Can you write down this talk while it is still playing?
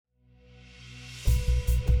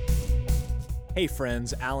Hey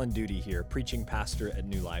friends, Alan Duty here, preaching pastor at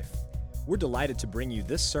New Life. We're delighted to bring you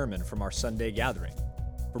this sermon from our Sunday gathering.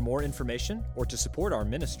 For more information or to support our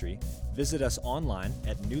ministry, visit us online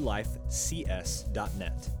at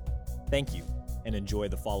newlifecs.net. Thank you, and enjoy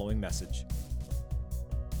the following message.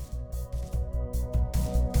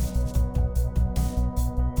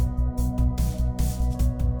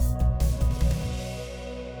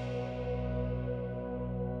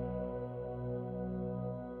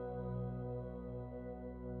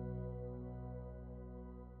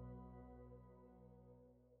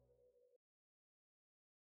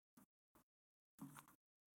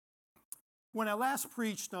 When I last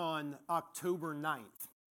preached on October 9th,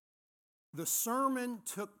 the sermon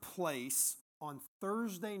took place on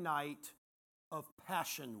Thursday night of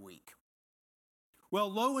Passion Week.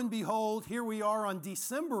 Well, lo and behold, here we are on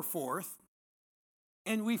December 4th,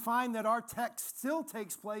 and we find that our text still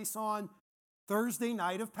takes place on Thursday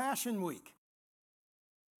night of Passion Week.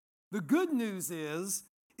 The good news is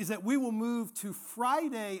that we will move to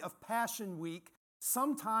Friday of Passion Week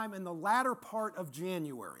sometime in the latter part of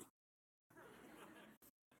January.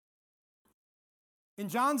 In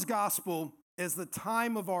John's Gospel, as the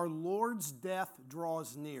time of our Lord's death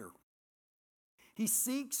draws near, he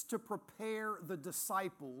seeks to prepare the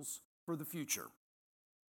disciples for the future.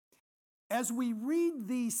 As we read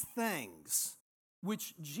these things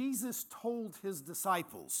which Jesus told his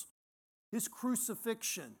disciples, his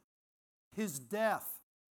crucifixion, his death,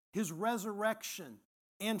 his resurrection,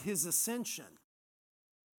 and his ascension,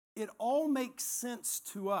 it all makes sense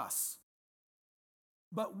to us.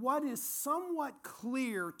 But what is somewhat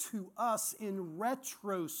clear to us in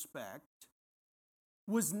retrospect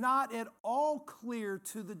was not at all clear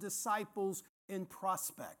to the disciples in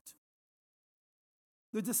prospect.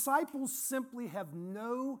 The disciples simply have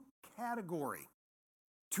no category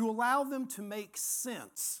to allow them to make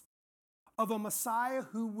sense of a Messiah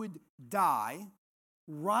who would die,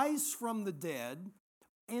 rise from the dead,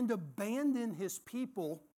 and abandon his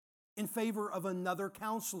people in favor of another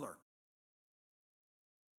counselor.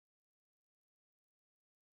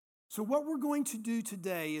 So what we're going to do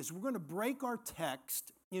today is we're going to break our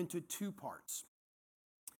text into two parts.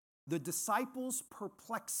 The disciples'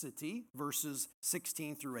 perplexity, verses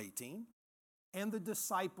 16 through 18, and the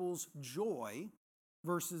disciples' joy,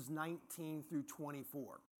 verses 19 through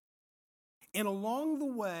 24. And along the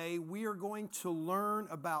way, we are going to learn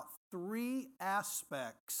about three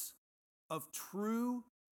aspects of true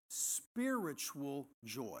spiritual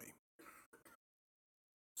joy.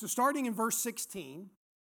 So starting in verse 16,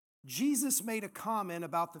 Jesus made a comment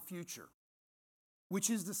about the future, which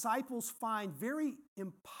his disciples find very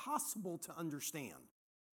impossible to understand.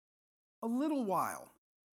 A little while,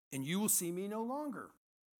 and you will see me no longer.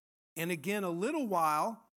 And again, a little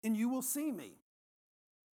while, and you will see me.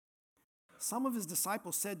 Some of his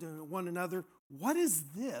disciples said to one another, "What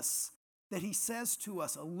is this that he says to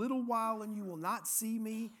us, a little while and you will not see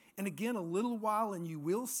me, and again a little while and you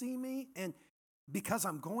will see me, and because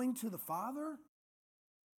I'm going to the Father?"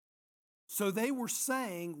 So they were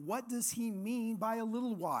saying, what does he mean by a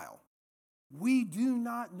little while? We do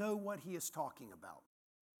not know what he is talking about.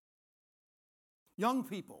 Young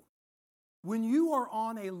people, when you are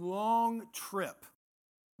on a long trip,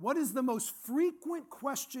 what is the most frequent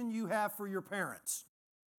question you have for your parents?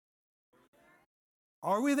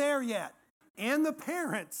 Are we there yet? And the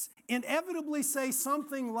parents inevitably say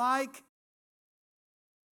something like,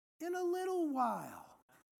 in a little while.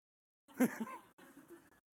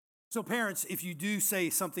 So parents, if you do say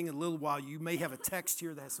something in a little while, you may have a text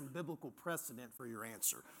here that has some biblical precedent for your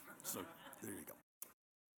answer. So there you go.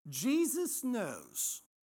 Jesus knows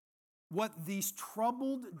what these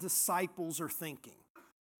troubled disciples are thinking,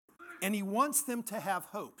 and he wants them to have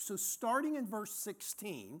hope. So starting in verse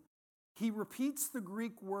 16, he repeats the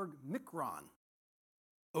Greek word mikron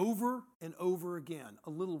over and over again, a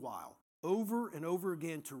little while, over and over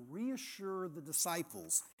again, to reassure the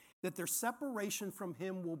disciples that their separation from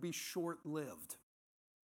him will be short-lived.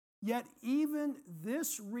 Yet even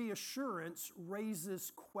this reassurance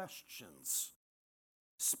raises questions,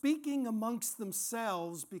 speaking amongst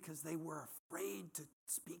themselves because they were afraid to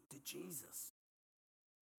speak to Jesus.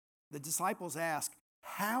 The disciples ask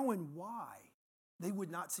how and why they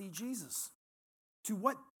would not see Jesus. To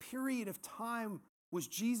what period of time was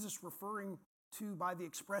Jesus referring to by the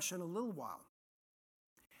expression a little while?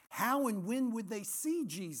 How and when would they see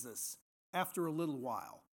Jesus after a little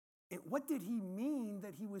while? And what did he mean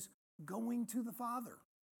that he was going to the Father?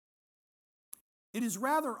 It is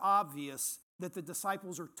rather obvious that the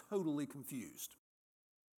disciples are totally confused.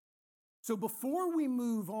 So before we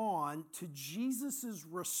move on to Jesus'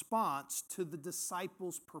 response to the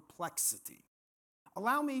disciples' perplexity,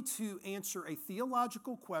 Allow me to answer a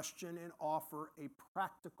theological question and offer a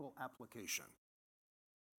practical application.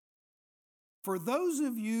 For those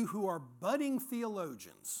of you who are budding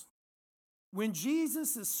theologians, when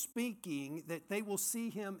Jesus is speaking that they will see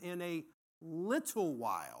him in a little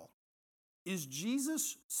while, is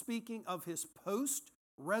Jesus speaking of his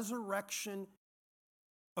post-resurrection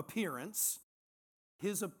appearance,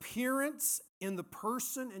 his appearance in the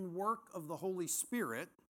person and work of the Holy Spirit,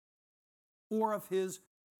 or of his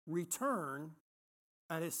return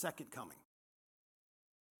at his second coming?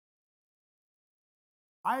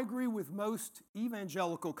 I agree with most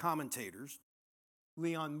evangelical commentators,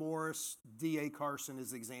 Leon Morris, D.A. Carson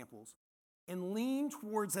as examples, and lean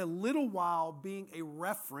towards a little while being a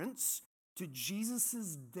reference to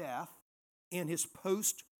Jesus' death and his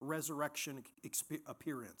post-resurrection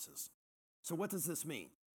appearances. So what does this mean?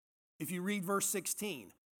 If you read verse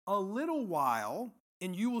 16, a little while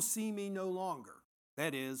and you will see me no longer.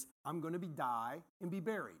 That is, I'm going to die and be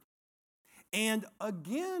buried. And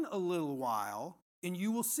again a little while and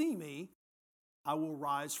you will see me, I will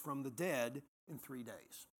rise from the dead in 3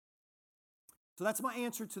 days. So that's my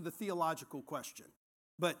answer to the theological question.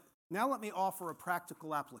 But now let me offer a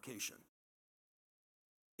practical application.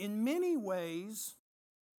 In many ways,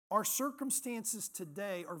 our circumstances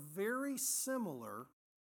today are very similar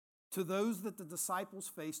to those that the disciples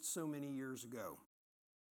faced so many years ago.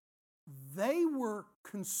 They were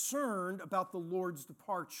concerned about the Lord's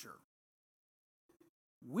departure.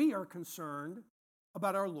 We are concerned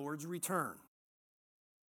about our Lord's return.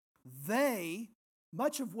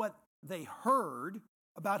 Much of what they heard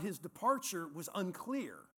about his departure was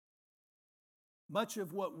unclear. Much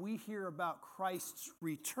of what we hear about Christ's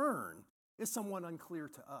return is somewhat unclear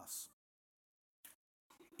to us.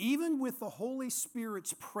 Even with the Holy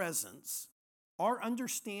Spirit's presence, our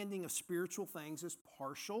understanding of spiritual things is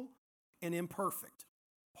partial and imperfect.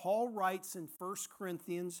 Paul writes in 1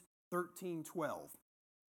 Corinthians 13:12,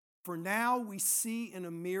 "For now we see in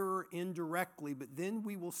a mirror indirectly, but then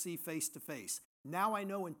we will see face to face. Now I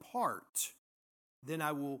know in part, then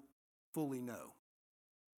I will fully know."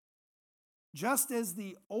 Just as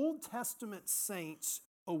the Old Testament saints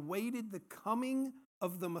awaited the coming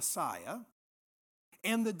of the Messiah,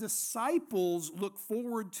 and the disciples look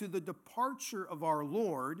forward to the departure of our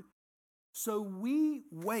Lord, so we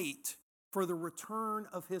wait for the return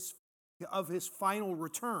of his final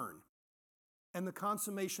return and the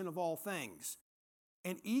consummation of all things.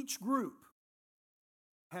 And each group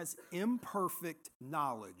has imperfect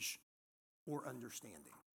knowledge or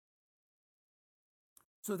understanding.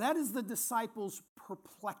 So that is the disciples'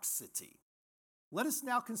 perplexity. Let us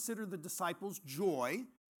now consider the disciples' joy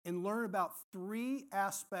and learn about 3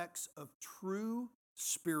 aspects of true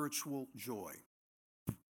spiritual joy.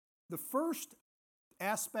 The first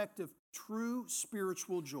aspect of true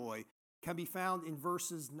spiritual joy can be found in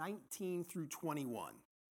verses 19 through 21.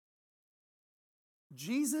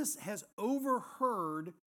 Jesus has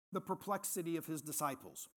overheard the perplexity of his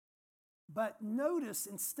disciples. But notice,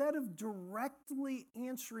 instead of directly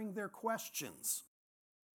answering their questions,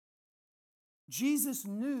 Jesus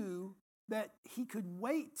knew that he could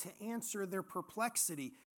wait to answer their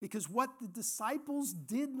perplexity, because what the disciples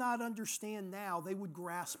did not understand now, they would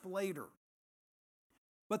grasp later.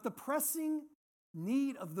 But the pressing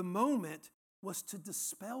need of the moment was to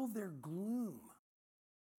dispel their gloom.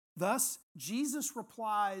 Thus, Jesus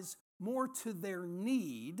replies more to their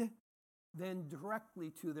need than directly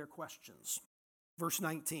to their questions. Verse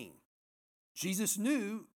 19, Jesus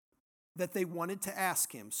knew that they wanted to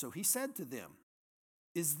ask him, so he said to them,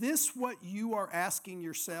 "Is this what you are asking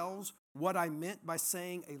yourselves, what I meant by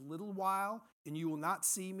saying a little while and you will not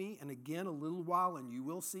see me, and again a little while and you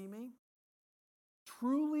will see me?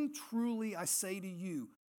 Truly, truly, I say to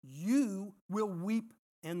you, you will weep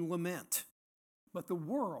and lament, but the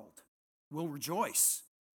world will rejoice.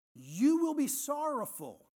 You will be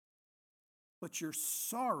sorrowful, but your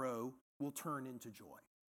sorrow will turn into joy."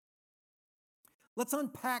 Let's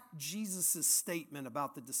unpack Jesus' statement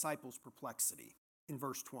about the disciples' perplexity in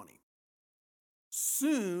verse 20.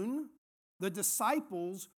 Soon the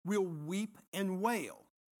disciples will weep and wail,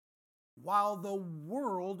 while the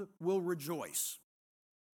world will rejoice.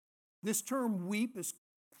 This term weep is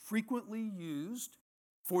frequently used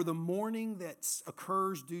for the mourning that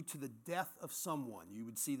occurs due to the death of someone. You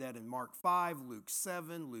would see that in Mark 5, Luke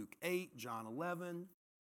 7, Luke 8, John 11.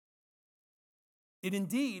 It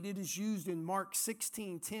is used in Mark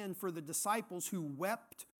 16:10 for the disciples who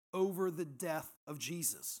wept over the death of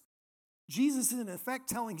Jesus. Jesus is in effect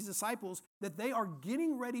telling his disciples that they are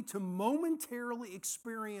getting ready to momentarily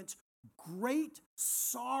experience great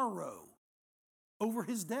sorrow over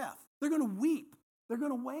his death. They're going to weep. They're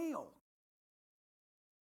going to wail.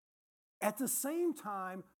 At the same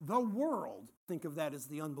time, the world, think of that as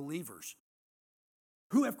the unbelievers,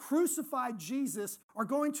 who have crucified Jesus are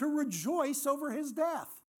going to rejoice over his death.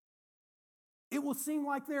 It will seem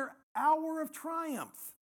like their hour of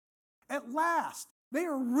triumph. At last, they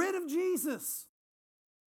are rid of Jesus.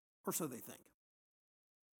 Or so they think.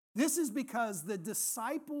 This is because the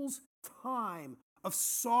disciples' time of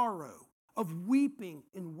sorrow, of weeping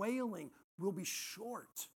and wailing will be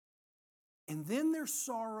short. And then their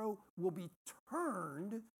sorrow will be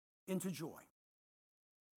turned into joy.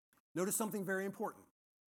 Notice something very important.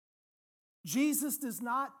 Jesus does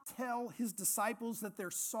not tell his disciples that their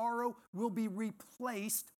sorrow will be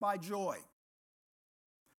replaced by joy,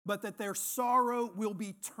 but that their sorrow will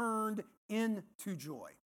be turned into joy.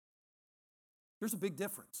 There's a big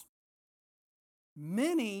difference.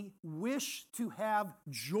 Many wish to have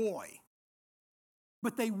joy,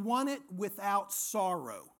 but they want it without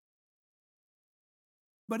sorrow.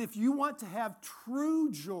 But if you want to have true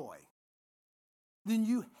joy, then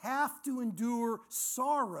you have to endure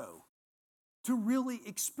sorrow to really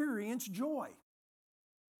experience joy.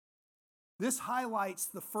 This highlights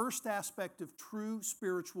the first aspect of true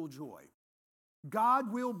spiritual joy.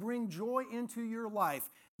 God will bring joy into your life,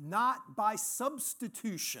 not by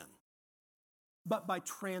substitution, but by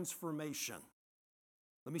transformation.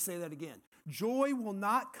 Let me say that again. Joy will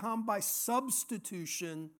not come by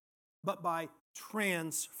substitution, but by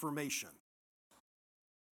transformation.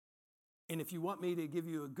 And if you want me to give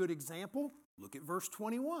you a good example, look at verse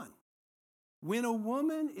 21. When a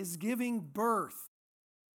woman is giving birth,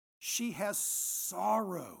 she has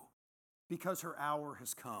sorrow because her hour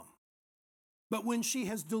has come. But when she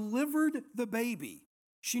has delivered the baby,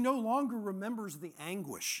 she no longer remembers the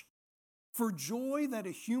anguish for joy that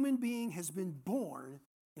a human being has been born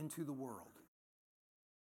into the world.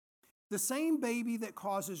 The same baby that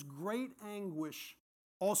causes great anguish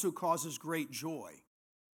also causes great joy.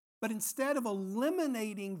 But instead of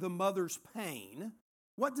eliminating the mother's pain,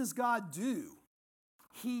 what does God do?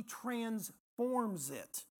 He transforms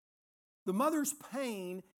it. The mother's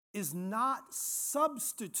pain is not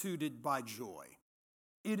substituted by joy.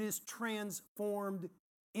 It is transformed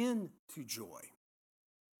into joy.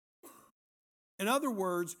 In other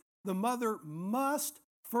words, the mother must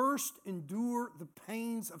first endure the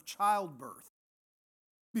pains of childbirth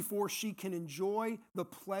before she can enjoy the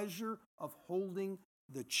pleasure of holding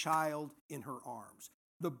the child in her arms.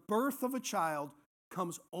 The birth of a child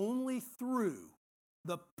comes only through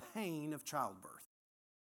the pain of childbirth.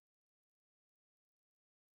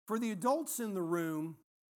 For the adults in the room,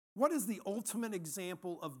 what is the ultimate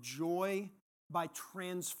example of joy by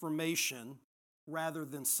transformation rather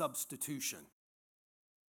than substitution?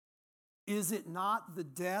 Is it not the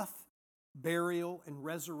death, burial, and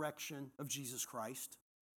resurrection of Jesus Christ?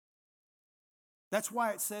 That's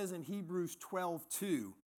why it says in Hebrews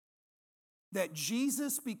 12:2 that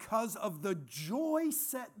Jesus, because of the joy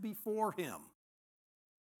set before him,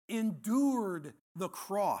 endured the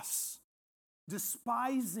cross,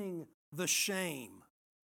 despising the shame.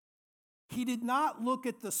 He did not look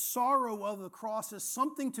at the sorrow of the cross as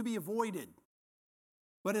something to be avoided,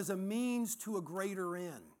 but as a means to a greater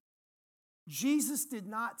end. Jesus did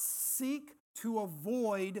not seek to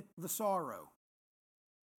avoid the sorrow.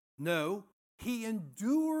 No, he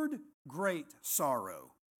endured great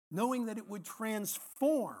sorrow, knowing that it would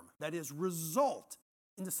transform, that is, result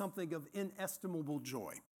into something of inestimable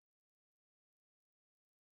joy.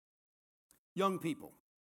 Young people,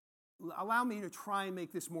 allow me to try and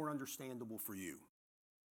make this more understandable for you.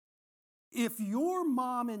 If your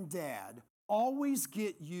mom and dad always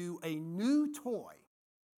get you a new toy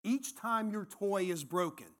each time your toy is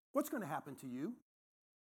broken, what's going to happen to you?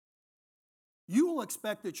 You will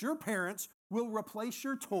expect that your parents will replace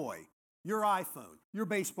your toy, your iPhone, your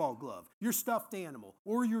baseball glove, your stuffed animal,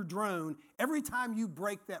 or your drone every time you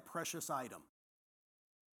break that precious item.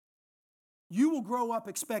 You will grow up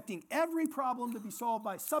expecting every problem to be solved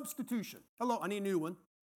by substitution. Hello, I need a new one.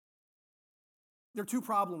 There are two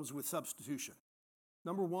problems with substitution.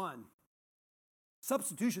 Number one,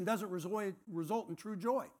 substitution doesn't result in true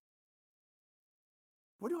joy.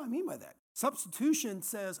 What do I mean by that? Substitution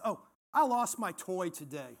says, oh, I lost my toy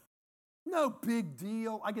today. No big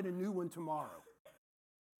deal. I get a new one tomorrow.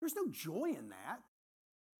 There's no joy in that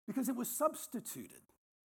because it was substituted.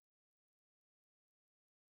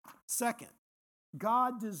 Second,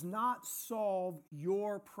 God does not solve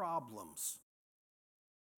your problems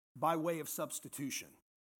by way of substitution.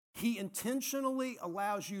 He intentionally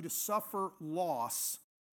allows you to suffer loss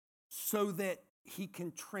so that he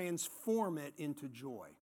can transform it into joy.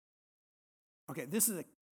 Okay, this is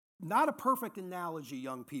not a perfect analogy,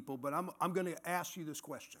 young people, but I'm going to ask you this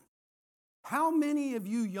question. How many of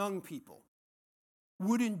you young people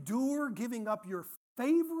would endure giving up your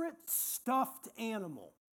favorite stuffed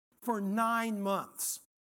animal for 9 months?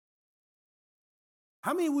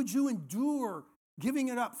 How many would you endure giving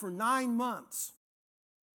it up for 9 months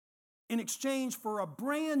in exchange for a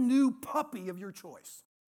brand new puppy of your choice?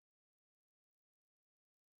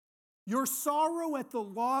 Your sorrow at the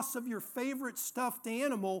loss of your favorite stuffed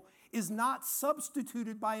animal is not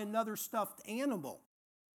substituted by another stuffed animal.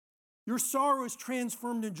 Your sorrow is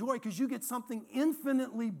transformed to joy because you get something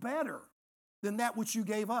infinitely better than that which you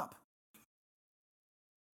gave up.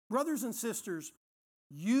 Brothers and sisters,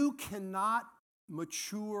 you cannot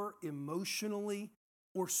mature emotionally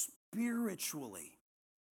or spiritually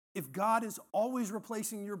if God is always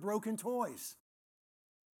replacing your broken toys.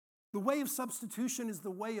 The way of substitution is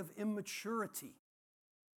the way of immaturity.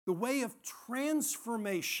 The way of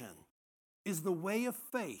transformation is the way of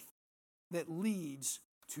faith that leads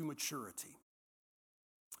to maturity.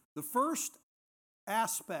 The first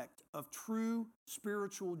aspect of true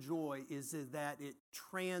spiritual joy is that it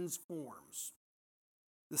transforms.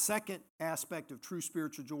 The second aspect of true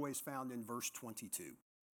spiritual joy is found in verse 22.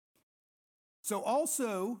 So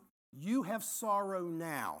also, you have sorrow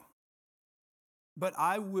now, but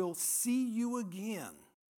I will see you again,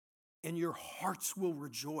 and your hearts will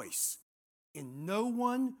rejoice, and no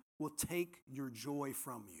one will take your joy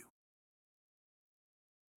from you.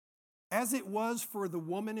 As it was for the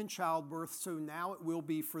woman in childbirth, so now it will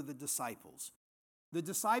be for the disciples. The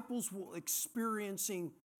disciples were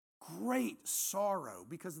experiencing great sorrow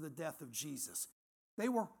because of the death of Jesus. They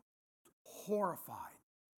were horrified.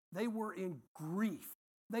 They were in grief.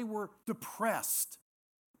 They were depressed.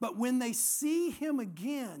 But when they see him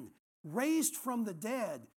again, raised from the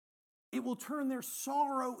dead, it will turn their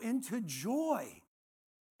sorrow into joy.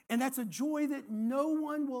 And that's a joy that no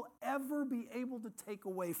one will ever be able to take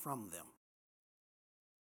away from them.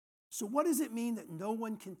 So what does it mean that no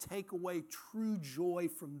one can take away true joy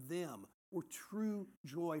from them or true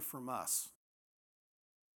joy from us?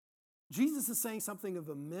 Jesus is saying something of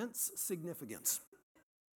immense significance.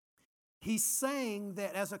 He's saying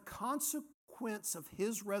that as a consequence of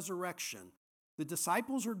his resurrection, the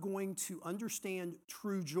disciples are going to understand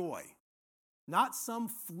true joy. Not some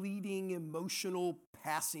fleeting, emotional,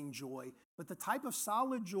 passing joy, but the type of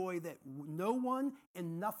solid joy that no one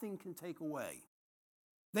and nothing can take away.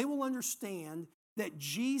 They will understand that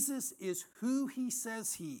Jesus is who he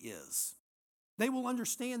says he is. They will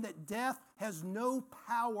understand that death has no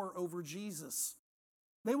power over Jesus.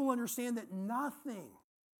 They will understand that nothing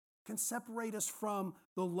can separate us from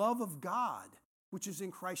the love of God, which is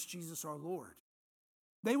in Christ Jesus our Lord.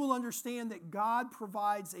 They will understand that God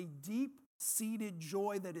provides a deep-seated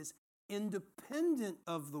joy that is independent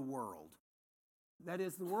of the world. That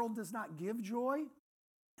is, the world does not give joy,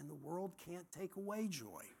 and the world can't take away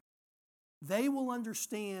joy. They will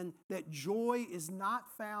understand that joy is not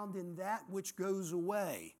found in that which goes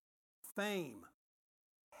away: fame,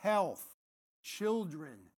 health,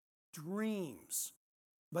 children, dreams,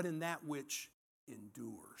 but in that which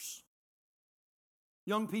endures.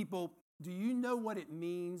 Young people, do you know what it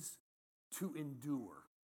means to endure?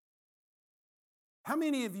 How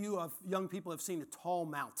many of you young people have seen a tall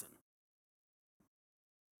mountain?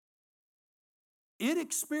 It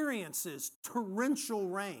experiences torrential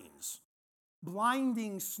rains,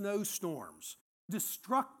 blinding snowstorms,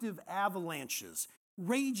 destructive avalanches,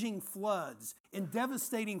 raging floods, and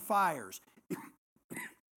devastating fires.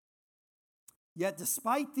 Yet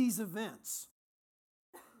despite these events,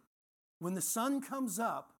 when the sun comes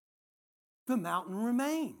up, the mountain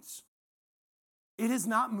remains. It has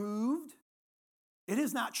not moved. It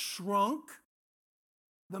has not shrunk.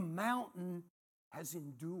 The mountain has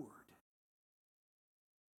endured.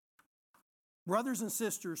 Brothers and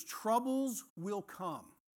sisters, troubles will come.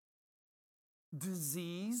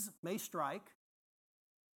 Disease may strike.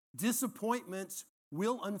 Disappointments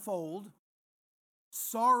will unfold.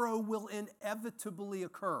 Sorrow will inevitably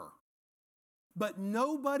occur. But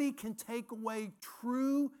nobody can take away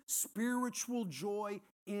true spiritual joy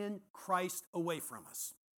in Christ away from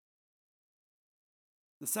us.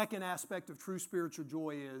 The second aspect of true spiritual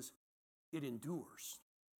joy is it endures.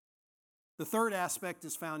 The third aspect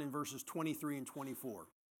is found in verses 23 and 24.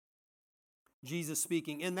 Jesus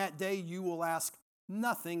speaking, "In that day you will ask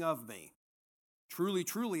nothing of me. Truly,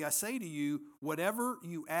 truly, I say to you, whatever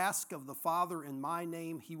you ask of the Father in my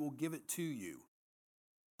name, he will give it to you.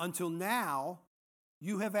 Until now,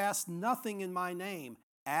 you have asked nothing in my name.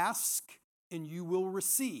 Ask, and you will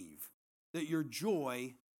receive, that your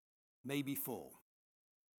joy may be full."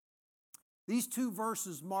 These two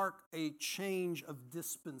verses mark a change of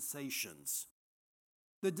dispensations.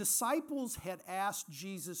 The disciples had asked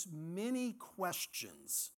Jesus many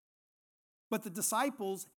questions, but the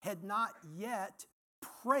disciples had not yet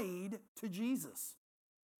prayed to Jesus.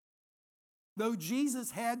 Though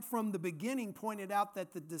Jesus had from the beginning pointed out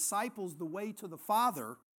that the disciples the way to the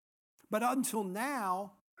Father, but until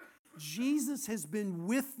now, Jesus has been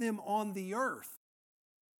with them on the earth,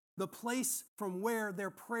 the place from where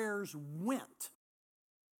their prayers went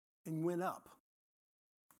and went up.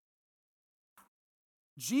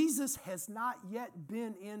 Jesus has not yet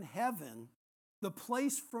been in heaven, the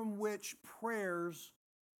place from which prayers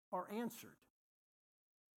are answered.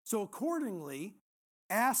 So accordingly,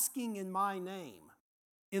 asking in my name,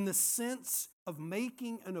 in the sense of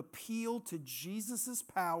making an appeal to Jesus'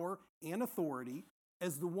 power and authority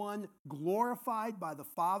as the one glorified by the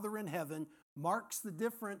Father in heaven, marks the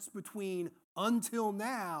difference between until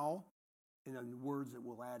now, and in words that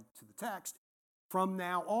we'll add to the text, from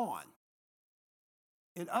now on.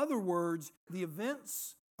 In other words, the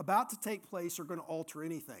events about to take place are going to alter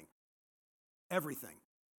anything, everything.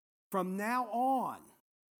 From now on,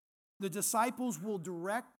 the disciples will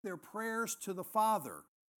direct their prayers to the Father,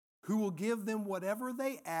 who will give them whatever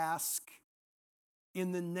they ask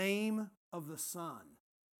in the name of the Son.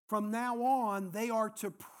 From now on, they are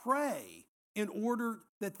to pray in order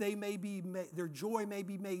that their joy may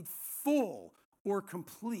be made full or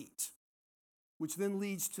complete, which then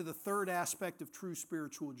leads to the third aspect of true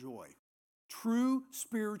spiritual joy. True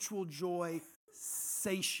spiritual joy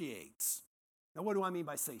satiates. Now, what do I mean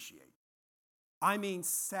by satiate? I mean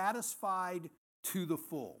satisfied to the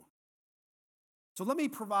full. So let me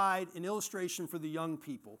provide an illustration for the young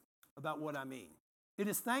people about what I mean. It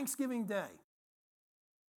is Thanksgiving Day.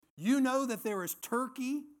 You know that there is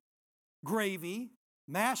turkey, gravy,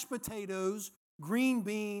 mashed potatoes, green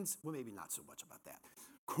beans, well, maybe not so much about that,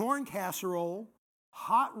 corn casserole,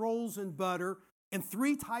 hot rolls and butter, and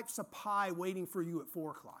 3 types of pie waiting for you at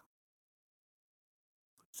 4 o'clock.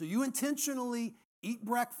 So you intentionally eat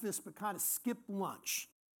breakfast but kind of skip lunch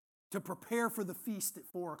to prepare for the feast at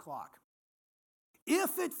 4 o'clock.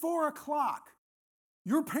 If at 4 o'clock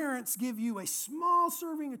your parents give you a small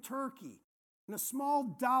serving of turkey and a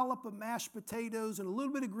small dollop of mashed potatoes and a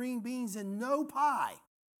little bit of green beans and no pie,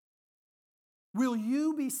 will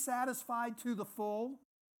you be satisfied to the full?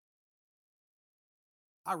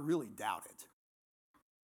 I really doubt it.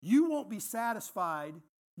 You won't be satisfied,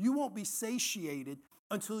 you won't be satiated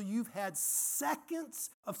until you've had seconds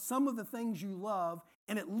of some of the things you love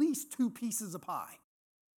and at least 2 pieces of pie.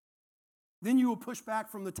 Then you will push back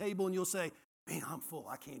from the table and you'll say, man, I'm full,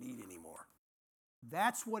 I can't eat anymore.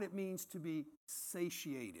 That's what it means to be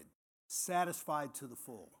satiated, satisfied to the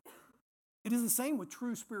full. It is the same with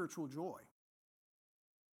true spiritual joy.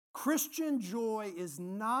 Christian joy is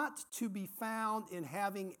not to be found in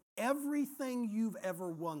having everything you've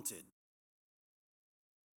ever wanted.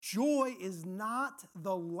 Joy is not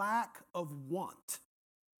the lack of want,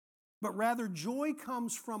 but rather joy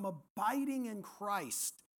comes from abiding in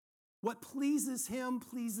Christ. What pleases Him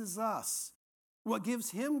pleases us. What gives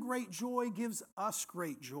Him great joy gives us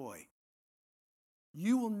great joy.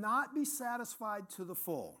 You will not be satisfied to the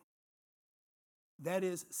full, that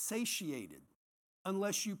is, satiated,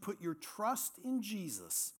 unless you put your trust in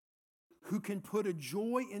Jesus, who can put a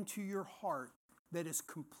joy into your heart that is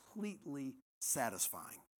completely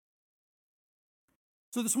satisfying.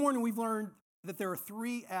 So this morning we've learned that there are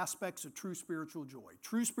 3 aspects of true spiritual joy.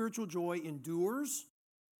 True spiritual joy endures,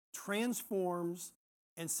 transforms,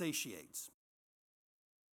 and satiates.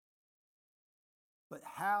 But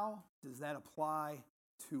how does that apply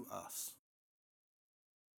to us?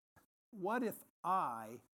 What if I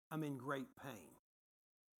am in great pain?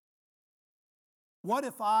 What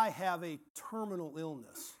if I have a terminal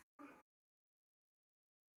illness?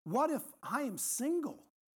 What if I am single?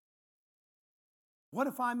 What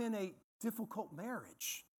if I'm in a difficult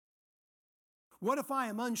marriage? What if I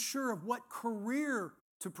am unsure of what career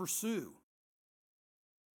to pursue?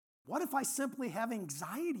 What if I simply have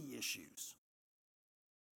anxiety issues?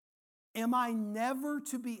 Am I never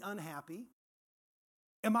to be unhappy?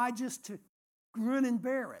 Am I just to grin and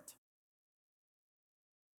bear it?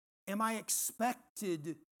 Am I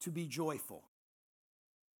expected to be joyful?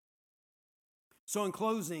 So in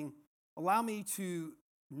closing, allow me to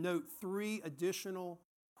note 3 additional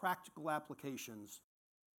practical applications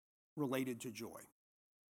related to joy.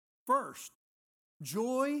 First,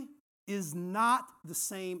 joy is not the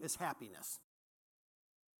same as happiness.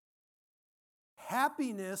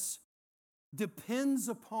 Happiness depends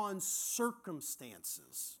upon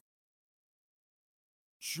circumstances.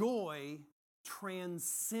 Joy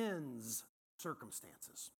transcends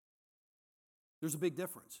circumstances. There's a big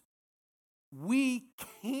difference. We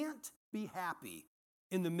can't be happy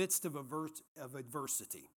in the midst of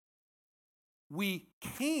adversity. We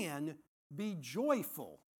can be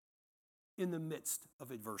joyful in the midst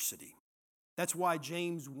of adversity. That's why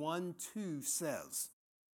James 1:2 says,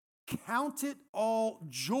 "Count it all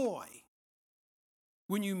joy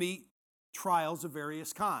when you meet trials of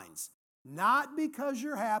various kinds." Not because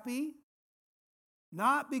you're happy,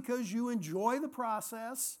 not because you enjoy the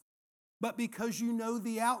process, but because you know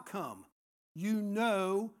the outcome. You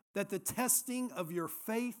know that the testing of your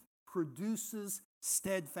faith produces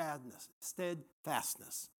steadfastness.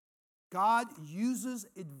 God uses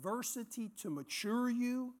adversity to mature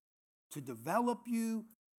you, to develop you,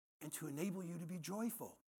 and to enable you to be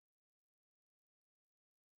joyful.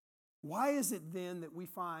 Why is it then that we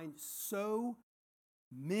find so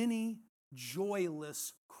many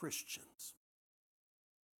joyless Christians?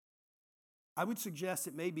 I would suggest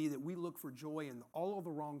it may be that we look for joy in all of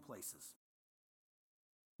the wrong places.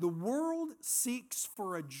 The world seeks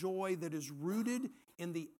for a joy that is rooted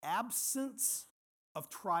in the absence of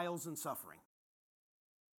trials and suffering,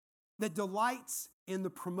 that delights in the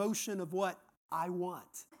promotion of what I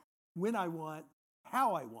want, when I want,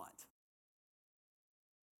 how I want.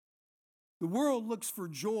 The world looks for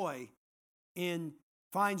joy and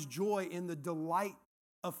finds joy in the delight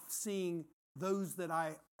of seeing those that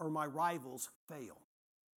are my rivals fail.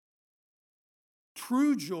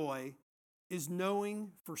 True joy is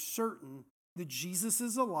knowing for certain that Jesus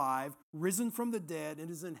is alive, risen from the dead,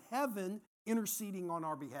 and is in heaven interceding on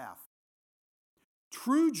our behalf.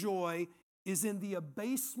 True joy is in the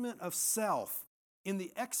abasement of self, in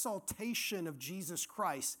the exaltation of Jesus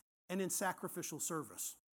Christ, and in sacrificial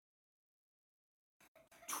service.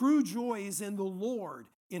 True joy is in the Lord,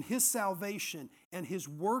 in His salvation, and His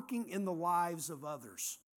working in the lives of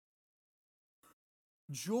others.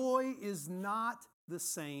 Joy is not the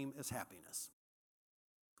same as happiness.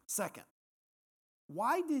 Second,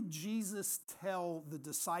 why did Jesus tell the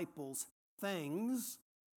disciples things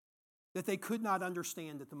that they could not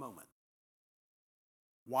understand at the moment?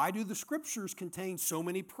 Why do the scriptures contain so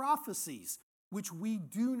many prophecies which we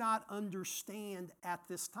do not understand at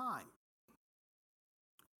this time?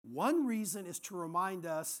 One reason is to remind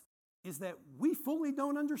us is that we fully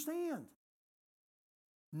don't understand.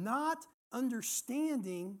 Not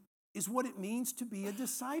understanding is what it means to be a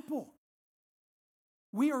disciple.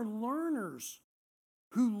 We are learners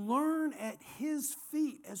who learn at His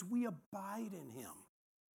feet as we abide in Him.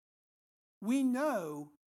 We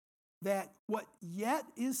know that what yet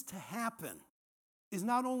is to happen is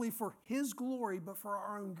not only for His glory, but for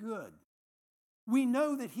our own good. We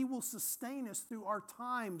know that He will sustain us through our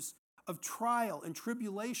times of trial and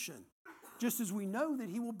tribulation, just as we know that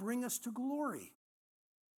He will bring us to glory.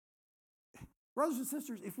 Brothers and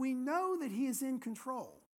sisters, if we know that He is in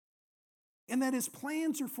control and that His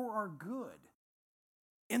plans are for our good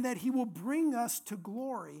and that He will bring us to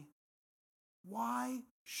glory, why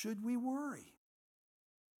should we worry?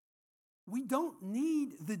 We don't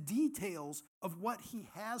need the details of what He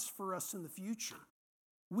has for us in the future.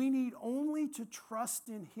 We need only to trust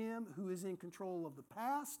in Him who is in control of the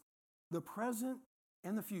past, the present,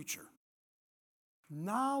 and the future.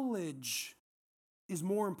 Knowledge is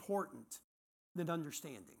more important than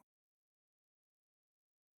understanding.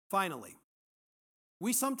 Finally,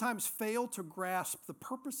 we sometimes fail to grasp the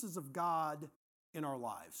purposes of God in our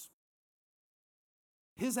lives.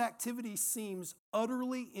 His activity seems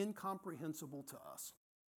utterly incomprehensible to us.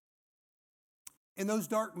 In those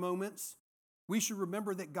dark moments, we should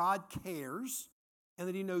remember that God cares and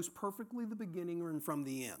that He knows perfectly the beginning and from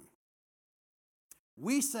the end.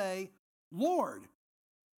 We say, "Lord,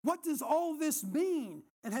 what does all this mean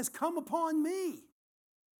and has come upon me?"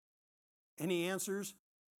 And He answers,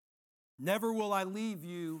 "Never will I leave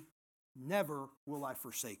you, never will I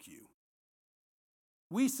forsake you."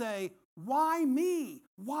 We say, "Why me?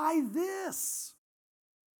 Why this?"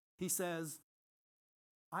 He says,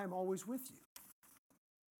 "I am always with you."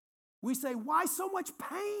 We say, "Why so much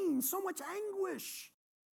pain, so much anguish?"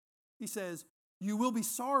 He says, "You will be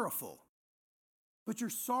sorrowful, but your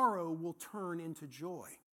sorrow will turn into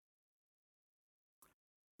joy."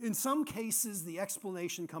 In some cases, the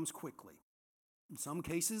explanation comes quickly. In some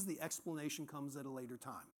cases, the explanation comes at a later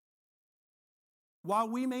time. While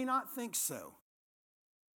we may not think so,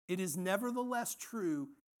 it is nevertheless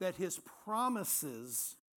true that His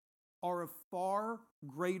promises are of far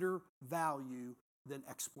greater value than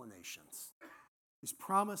explanations. His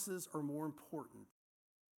promises are more important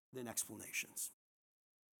than explanations.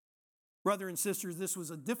 Brothers and sisters, this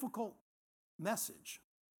was a difficult message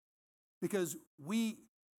because we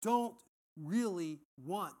don't really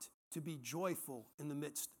want to be joyful in the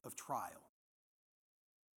midst of trial.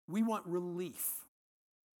 We want relief.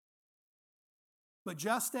 But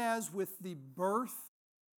just as with the birth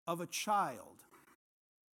of a child,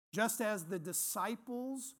 just as the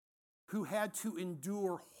disciples who had to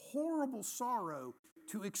endure horrible sorrow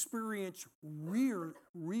to experience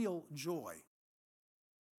real joy,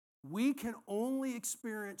 we can only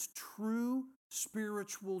experience true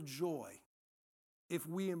spiritual joy if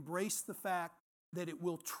we embrace the fact that it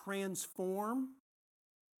will transform,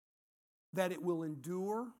 that it will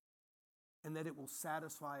endure, and that it will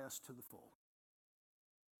satisfy us to the full.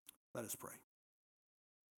 Let us pray.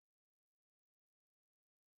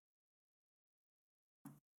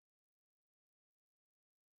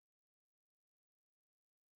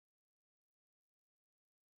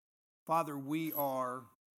 Father, we are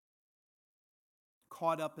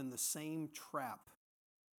caught up in the same trap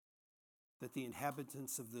that the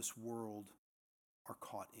inhabitants of this world are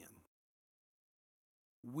caught in.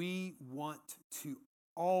 We want to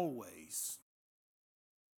always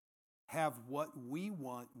have what we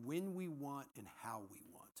want, when we want, and how we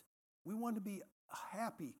want. We want to be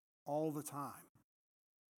happy all the time.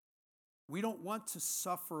 We don't want to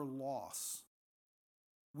suffer loss.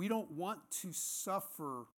 We don't want to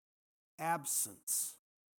suffer absence.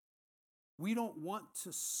 We don't want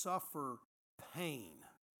to suffer pain.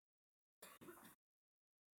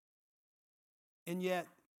 And yet,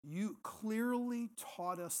 you clearly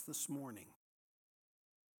taught us this morning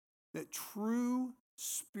that true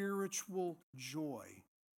spiritual joy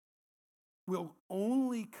will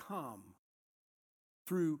only come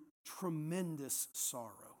through tremendous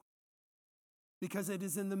sorrow. Because it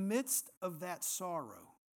is in the midst of that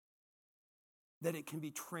sorrow that it can be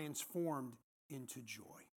transformed into joy.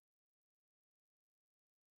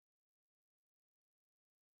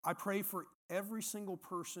 I pray for every single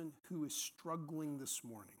person who is struggling this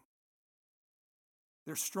morning.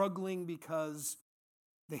 They're struggling because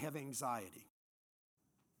they have anxiety.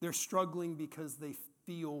 They're struggling because they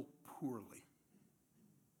feel poorly.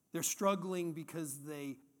 They're struggling because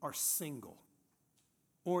they are single,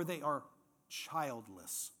 or they are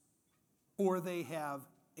childless, or they have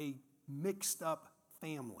a mixed up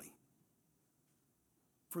family.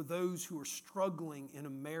 For those who are struggling in a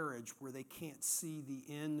marriage where they can't see the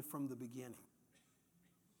end from the beginning.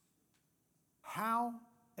 How,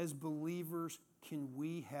 as believers, can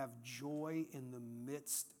we have joy in the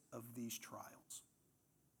midst of these trials?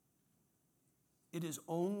 It is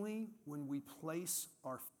only when we place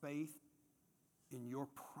our faith in your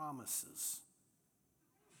promises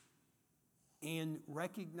and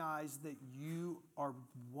recognize that you are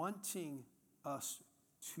wanting us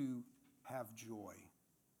to have joy.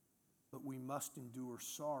 But we must endure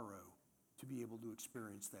sorrow to be able to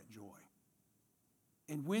experience that joy.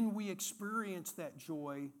 And when we experience that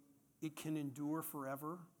joy, it can endure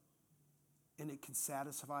forever and it can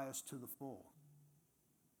satisfy us to the full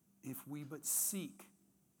if we but seek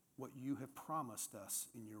what you have promised us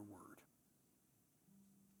in your word.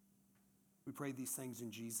 We pray these things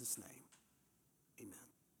in Jesus' name. Amen.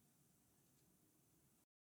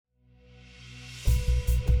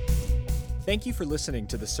 Thank you for listening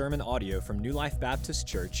to the sermon audio from New Life Baptist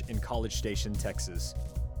Church in College Station, Texas.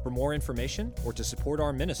 For more information or to support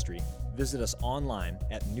our ministry, visit us online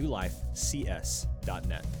at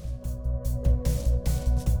newlifecs.net.